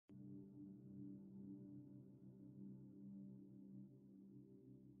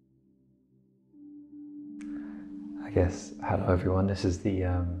Yes, hello everyone. This is the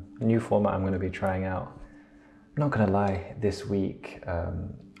new format I'm going to be trying out. I'm not going to lie, this week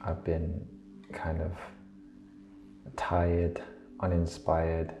I've been kind of tired,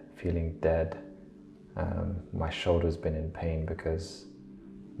 uninspired, feeling dead. My shoulder's been in pain because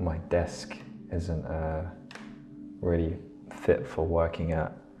my desk isn't really fit for working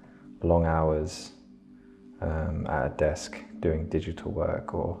at long hours at a desk doing digital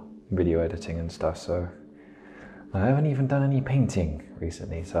work or video editing and stuff. So I haven't even done any painting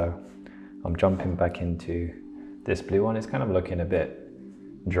recently, so I'm jumping back into this blue one. It's kind of looking a bit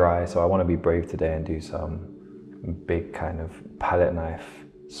dry, so I want to be brave today and do some big kind of palette knife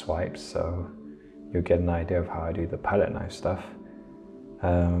swipes, so you'll get an idea of how I do the palette knife stuff.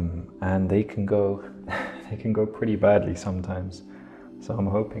 And they can go they can go pretty badly sometimes, so I'm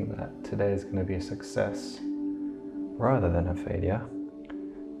hoping that today is going to be a success rather than a failure.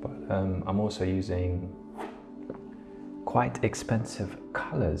 But I'm also using quite expensive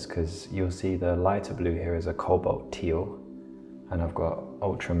colors, because you'll see the lighter blue here is a cobalt teal, and I've got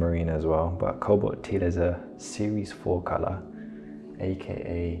ultramarine as well, but cobalt teal is a series 4 color,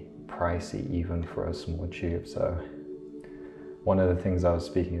 aka pricey even for a small tube. So one of the things I was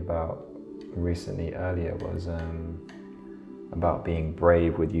speaking about recently earlier was about being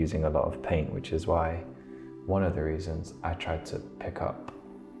brave with using a lot of paint, which is why one of the reasons I tried to pick up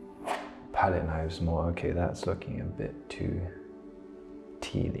palette knives more. Okay, that's looking a bit too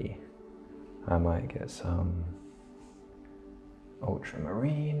tealy. I might get some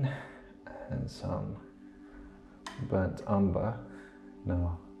ultramarine and some burnt umber.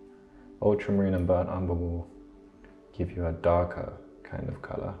 No, ultramarine and burnt umber will give you a darker kind of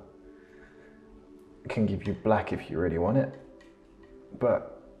color. It can give you black if you really want it,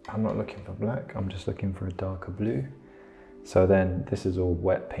 but I'm not looking for black, I'm just looking for a darker blue. So then this is all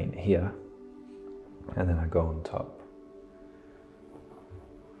wet paint here, and then I go on top.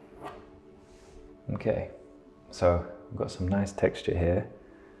 Okay, so I've got some nice texture here.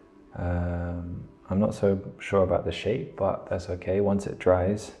 I'm not so sure about the shape, but that's okay. Once it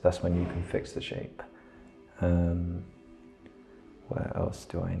dries, that's when you can fix the shape. What else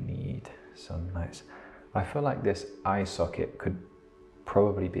do I need? Some nice, I feel like this eye socket could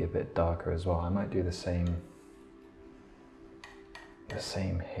probably be a bit darker as well. I might do the same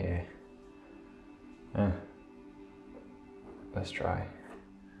here. Let's try.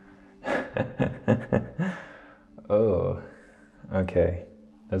 Oh, okay.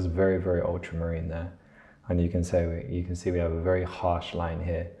 There's very, very ultramarine there, and you can see we have a very harsh line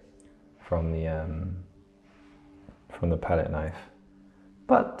here from the palette knife.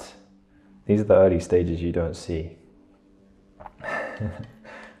 But these are the early stages you don't see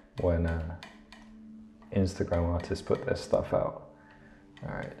when Instagram artists put their stuff out.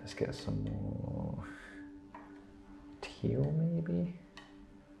 All right, let's get some more teal maybe.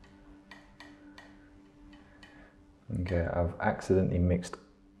 Okay, I've accidentally mixed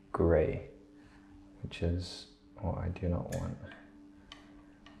grey, which is what I do not want.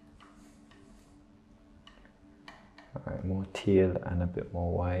 All right, more teal and a bit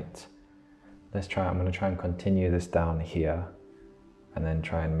more white. Let's try, I'm going to try and continue this down here and then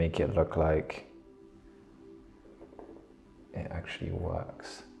try and make it look like it actually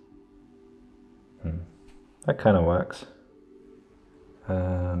works. That kind of works.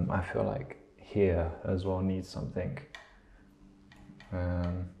 I feel like here as well needs something.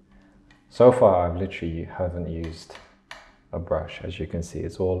 So far I've literally haven't used a brush. As you can see,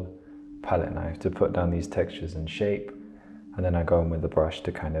 it's all palette knife to put down these textures and shape, and then I go in with the brush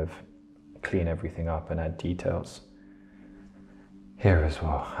to kind of clean everything up and add details here as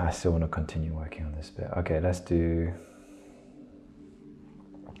well. I still want to continue working on this bit. Okay, let's do,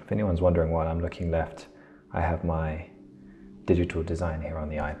 if anyone's wondering why I'm looking left, I have my digital design here on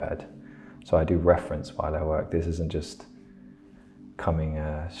the iPad. So I do reference while I work. This isn't just coming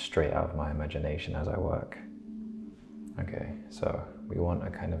straight out of my imagination as I work. Okay, so we want a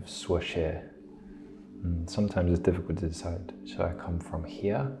kind of swoosh here. Sometimes it's difficult to decide, should I come from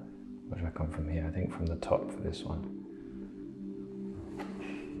here or should I come from here? I think from the top for this one.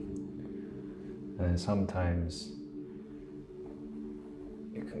 And then sometimes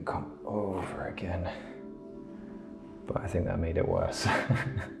you can come over again, but I think that made it worse.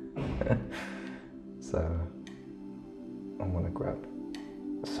 So I'm gonna grab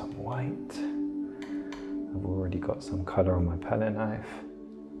some white. I've already got some color on my palette knife,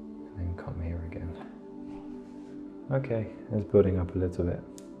 and then come here again. Okay, it's building up a little bit.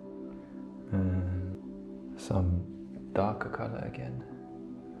 And some darker color again.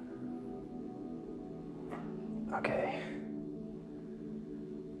 Okay.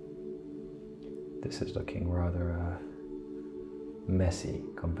 this is looking rather messy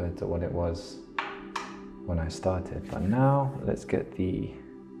compared to what it was when I started. But now let's get the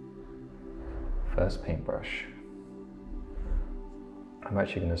first paintbrush. I'm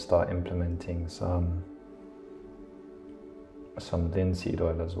actually going to start implementing some linseed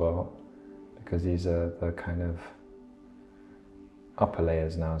oil as well, because these are the kind of upper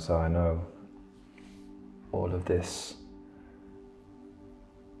layers now, so I know all of this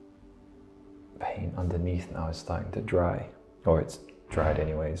paint underneath now is starting to dry, or it's dried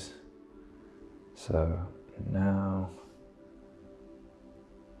anyways. So now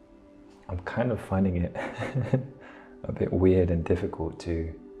I'm kind of finding it a bit weird and difficult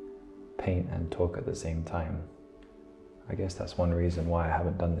to paint and talk at the same time. I guess that's one reason why I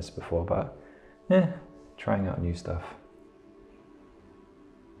haven't done this before, but trying out new stuff.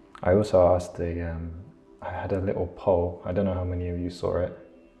 I also asked I had a little poll. I don't know how many of you saw it,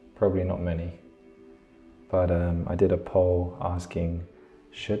 probably not many, but I did a poll asking,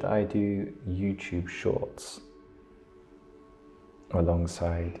 should I do YouTube shorts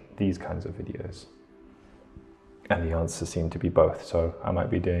alongside these kinds of videos? And the answer seemed to be both, so I might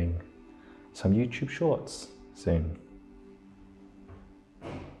be doing some YouTube shorts soon.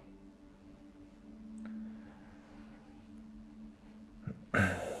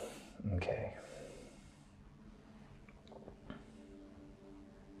 Okay.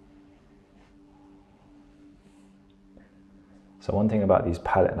 So one thing about these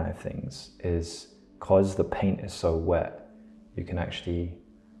palette knife things is, because the paint is so wet, you can actually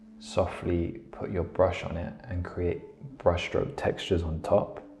softly put your brush on it and create brushstroke textures on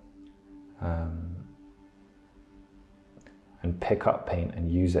top, and pick up paint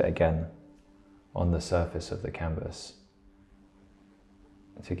and use it again on the surface of the canvas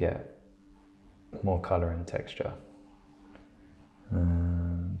to get more color and texture.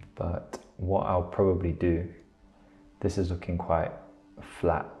 But what I'll probably do, this is looking quite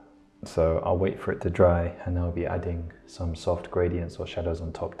flat, so I'll wait for it to dry and I'll be adding some soft gradients or shadows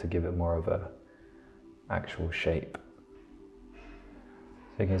on top to give it more of a actual shape.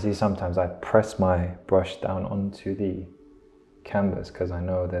 So you can see sometimes I press my brush down onto the canvas because I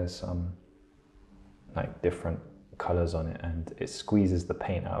know there's some like different colors on it, and it squeezes the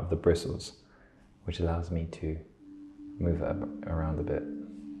paint out of the bristles, which allows me to move it around a bit.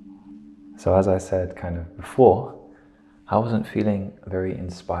 So as I said kind of before, I wasn't feeling very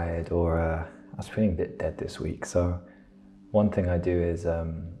inspired, or I was feeling a bit dead this week. So one thing I do is,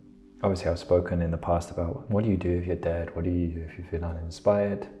 obviously I've spoken in the past about what do you do if you're dead, what do you do if you feel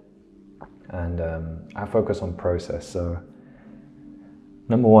uninspired, and I focus on process. So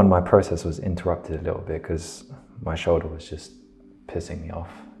number one, my process was interrupted a little bit because my shoulder was just pissing me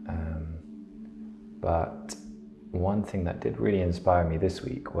off. But one thing that did really inspire me this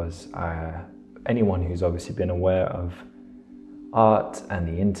week was anyone who's obviously been aware of art and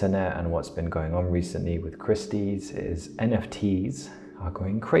the internet and what's been going on recently with Christie's is NFTs are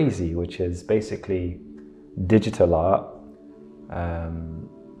going crazy, which is basically digital art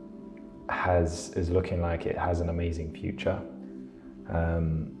is looking like it has an amazing future.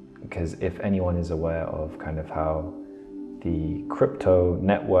 Because if anyone is aware of kind of how the crypto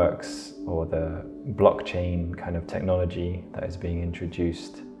networks or the blockchain kind of technology that is being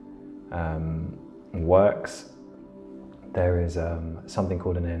introduced works, there is something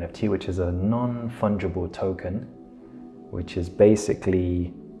called an NFT, which is a non-fungible token, which is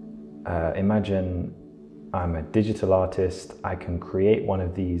basically, imagine I'm a digital artist, I can create one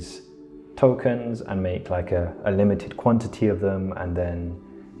of these tokens and make like a limited quantity of them and then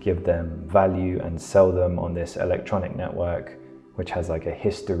give them value and sell them on this electronic network, which has like a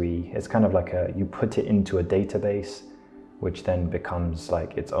history. It's kind of like you put it into a database, which then becomes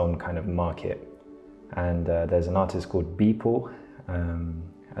like its own kind of market. And there's an artist called Beeple,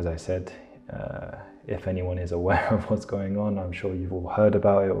 as I said, if anyone is aware of what's going on, I'm sure you've all heard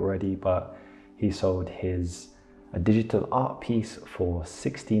about it already, but he sold a digital art piece for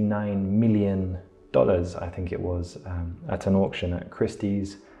 $69 million, I think it was, at an auction at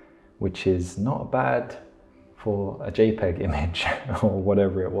Christie's, which is not bad for a JPEG image or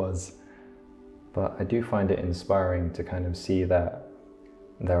whatever it was. But I do find it inspiring to kind of see that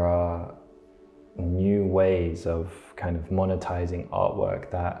there are new ways of kind of monetizing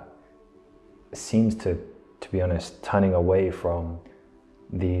artwork that seems to be honest, turning away from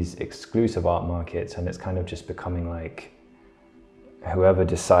these exclusive art markets, and it's kind of just becoming like whoever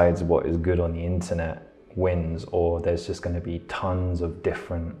decides what is good on the internet wins, or there's just going to be tons of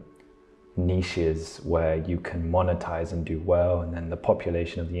different niches where you can monetize and do well, and then the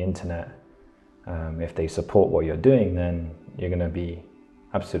population of the internet, if they support what you're doing, then you're going to be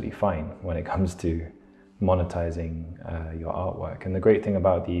absolutely fine when it comes to monetizing your artwork. And the great thing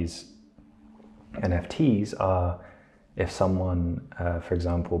about these NFTs are, if someone, for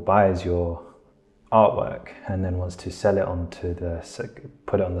example, buys your artwork and then wants to sell it onto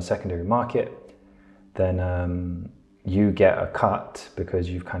put it on the secondary market, then you get a cut because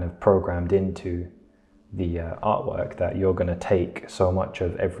you've kind of programmed into the artwork that you're going to take so much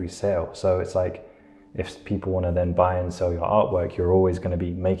of every sale. So it's like, if people want to then buy and sell your artwork, you're always going to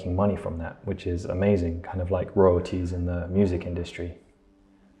be making money from that, which is amazing, kind of like royalties in the music industry.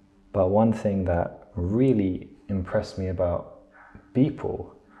 But one thing that really impressed me about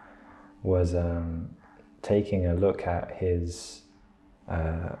Beeple was taking a look at his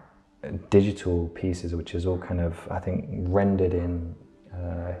digital pieces, which is all kind of, I think, rendered in,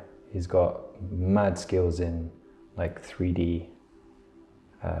 he's got mad skills in like 3D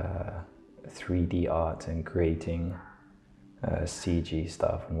art and creating CG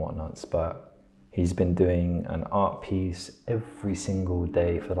stuff and whatnots, but he's been doing an art piece every single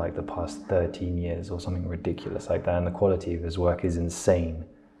day for like the past 13 years or something ridiculous like that, and the quality of his work is insane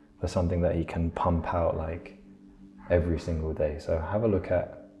for something that he can pump out like every single day. So have a look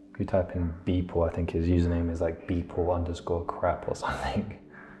at, if you type in Beeple, I think his username is like Beeple_crap or something.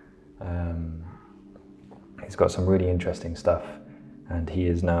 He's got some really interesting stuff, and he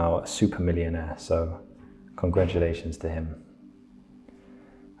is now a super millionaire, so congratulations to him.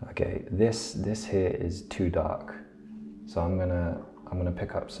 Okay, this here is too dark, so I'm gonna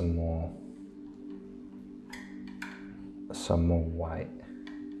pick up some more white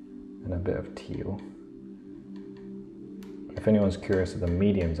and a bit of teal. If anyone's curious of the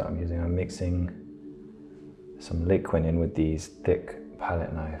mediums that I'm using, I'm mixing some liquid in with these thick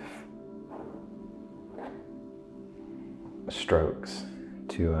palette knife strokes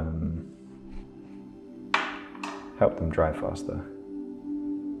to help them dry faster.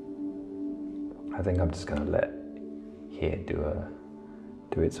 I think I'm just gonna let here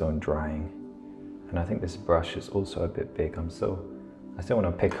do its own drying. And I think this brush is also a bit big. I still want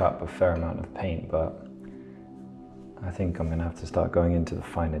to pick up a fair amount of paint, but I think I'm gonna have to start going into the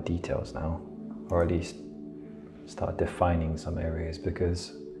finer details now, or at least start defining some areas,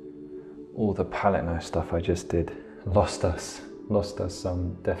 because all the palette knife stuff I just did lost us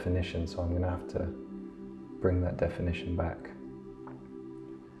some definition, so I'm gonna have to bring that definition back.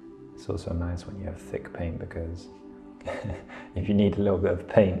 It's also nice when you have thick paint, because if you need a little bit of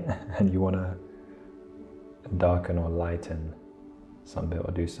paint and you want to darken or lighten some bit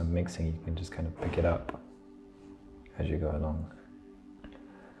or do some mixing, you can just kind of pick it up as you go along.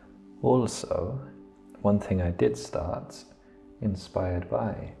 Also, one thing I did start, inspired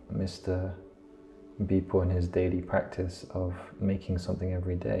by Mr. Beeple and his daily practice of making something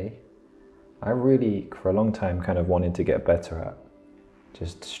every day, I really, for a long time, kind of wanted to get better at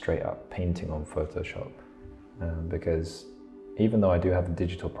just straight up painting on Photoshop, because even though I do have the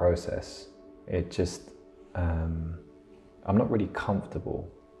digital process, it just, I'm not really comfortable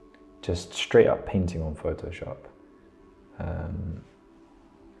just straight up painting on Photoshop.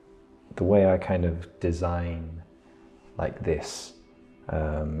 The way I kind of design like this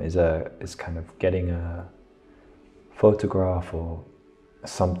is kind of getting a photograph or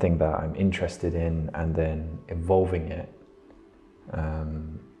something that I'm interested in and then evolving it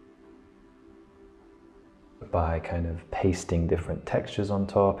by kind of pasting different textures on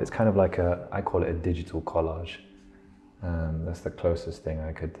top. It's kind of like I call it a digital collage. That's the closest thing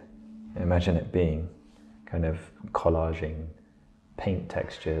I could imagine it being, kind of collaging paint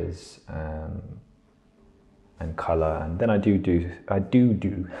textures and color, and then I do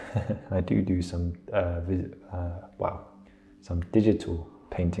some some digital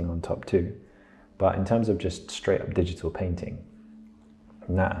painting on top too. But in terms of just straight up digital painting,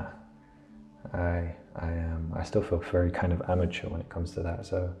 nah, I still feel very kind of amateur when it comes to that.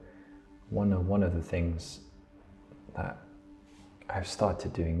 So one of the things that I've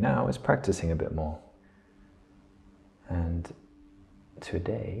started doing now is practicing a bit more. And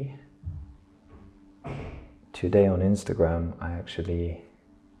today on Instagram, I actually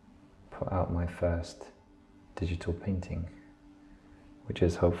put out my first digital painting, which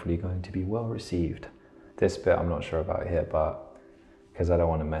is hopefully going to be well received. This bit I'm not sure about here, but because I don't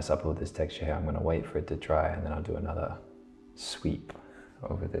want to mess up all this texture here, I'm going to wait for it to dry and then I'll do another sweep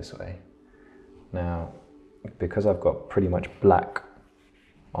over this way. Now, because I've got pretty much black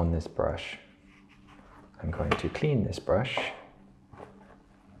on this brush, I'm going to clean this brush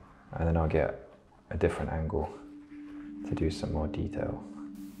and then I'll get a different angle to do some more detail.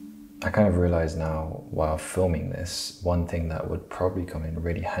 I kind of realize now while filming this, one thing that would probably come in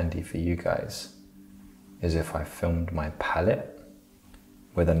really handy for you guys is if I filmed my palette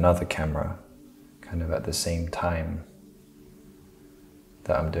with another camera kind of at the same time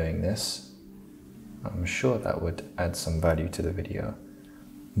that I'm doing this, I'm sure that would add some value to the video.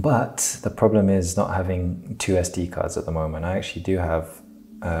 But the problem is not having two SD cards at the moment. I actually do have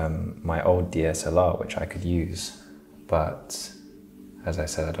my old DSLR, which I could use, but as I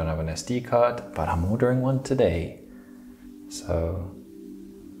said, I don't have an SD card, but I'm ordering one today. So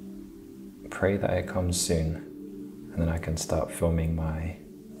pray that it comes soon, and then I can start filming my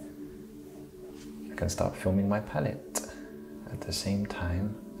palette at the same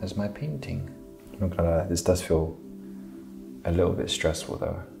time as my painting. I'm not gonna lie, this does feel a little bit stressful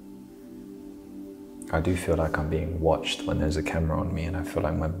though. I do feel like I'm being watched when there's a camera on me, and I feel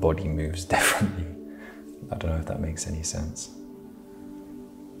like my body moves differently. I don't know if that makes any sense.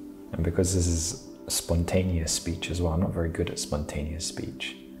 And because this is spontaneous speech as well, I'm not very good at spontaneous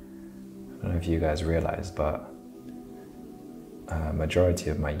speech. I don't know if you guys realize, but majority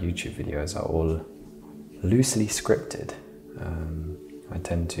of my YouTube videos are all loosely scripted. I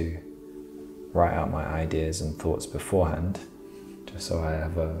tend to write out my ideas and thoughts beforehand, just so I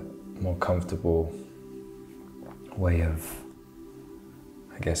have a more comfortable way of,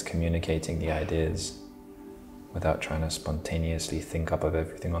 I guess, communicating the ideas without trying to spontaneously think up of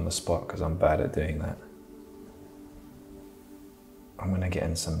everything on the spot, because I'm bad at doing that. I'm gonna get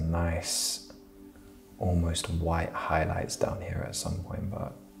in some nice, almost white highlights down here at some point,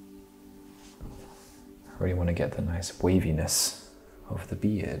 but I really want to get the nice waviness of the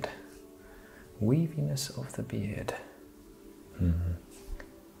beard. Waviness of the beard.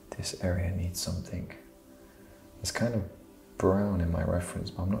 This area needs something. It's kind of brown in my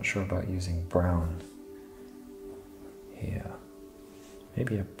reference, but I'm not sure about using brown here.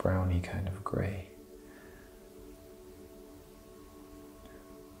 Maybe a browny kind of grey.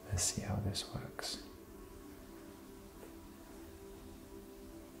 Let's see how this works.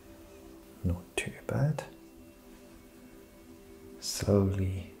 Not too bad.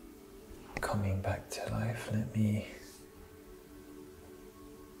 Slowly coming back to life. Let me...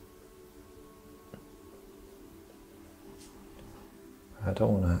 I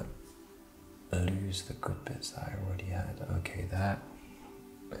don't want to lose the good bits that I already had. Okay, that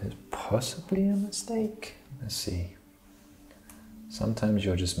is possibly a mistake. Let's see. Sometimes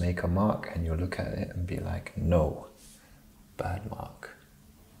you'll just make a mark and you'll look at it and be like, no, bad mark.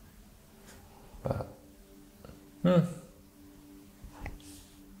 But, I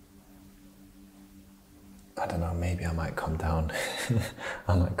don't know, maybe I might come down.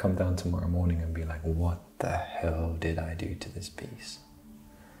 I might come down tomorrow morning and be like, what the hell did I do to this piece?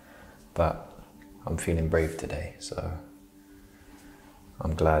 But I'm feeling brave today, so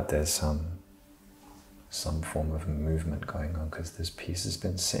I'm glad there's some form of movement going on, because this piece has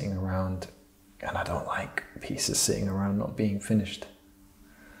been sitting around, and I don't like pieces sitting around not being finished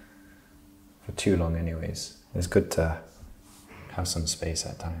for too long anyways. It's good to have some space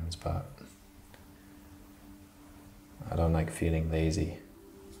at times, but I don't like feeling lazy.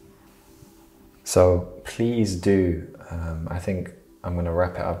 So please do, I think I'm going to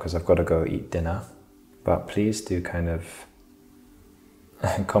wrap it up because I've got to go eat dinner, but please do kind of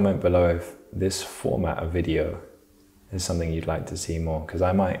comment below if this format of video is something you'd like to see more, because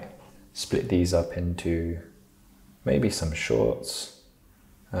I might split these up into maybe some shorts,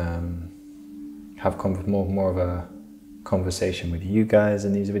 have more of a conversation with you guys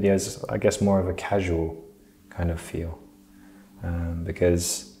in these videos, I guess more of a casual kind of feel,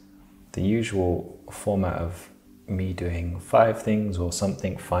 because the usual format of me doing 5 things or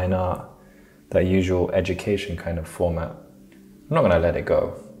something fine art, that usual education kind of format, I'm not going to let it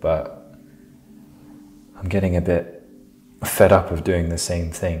go, but I'm getting a bit fed up of doing the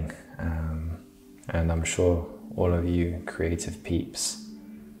same thing, and I'm sure all of you creative peeps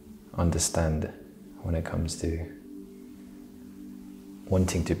understand when it comes to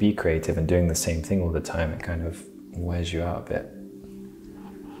wanting to be creative and doing the same thing all the time. It kind of wears you out a bit.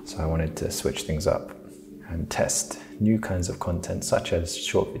 So I wanted to switch things up and test new kinds of content, such as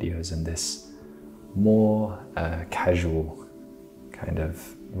short videos and this more casual, kind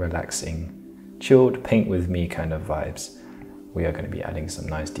of relaxing, chilled, paint with me kind of vibes. We are going to be adding some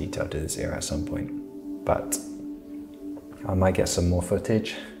nice detail to this area at some point, but I might get some more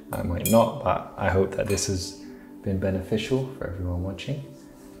footage, I might not, but I hope that this has been beneficial for everyone watching.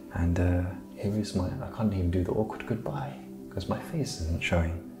 And here is my, I can't even do the awkward goodbye because my face isn't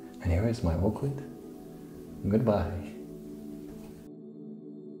showing. And here is my awkward goodbye.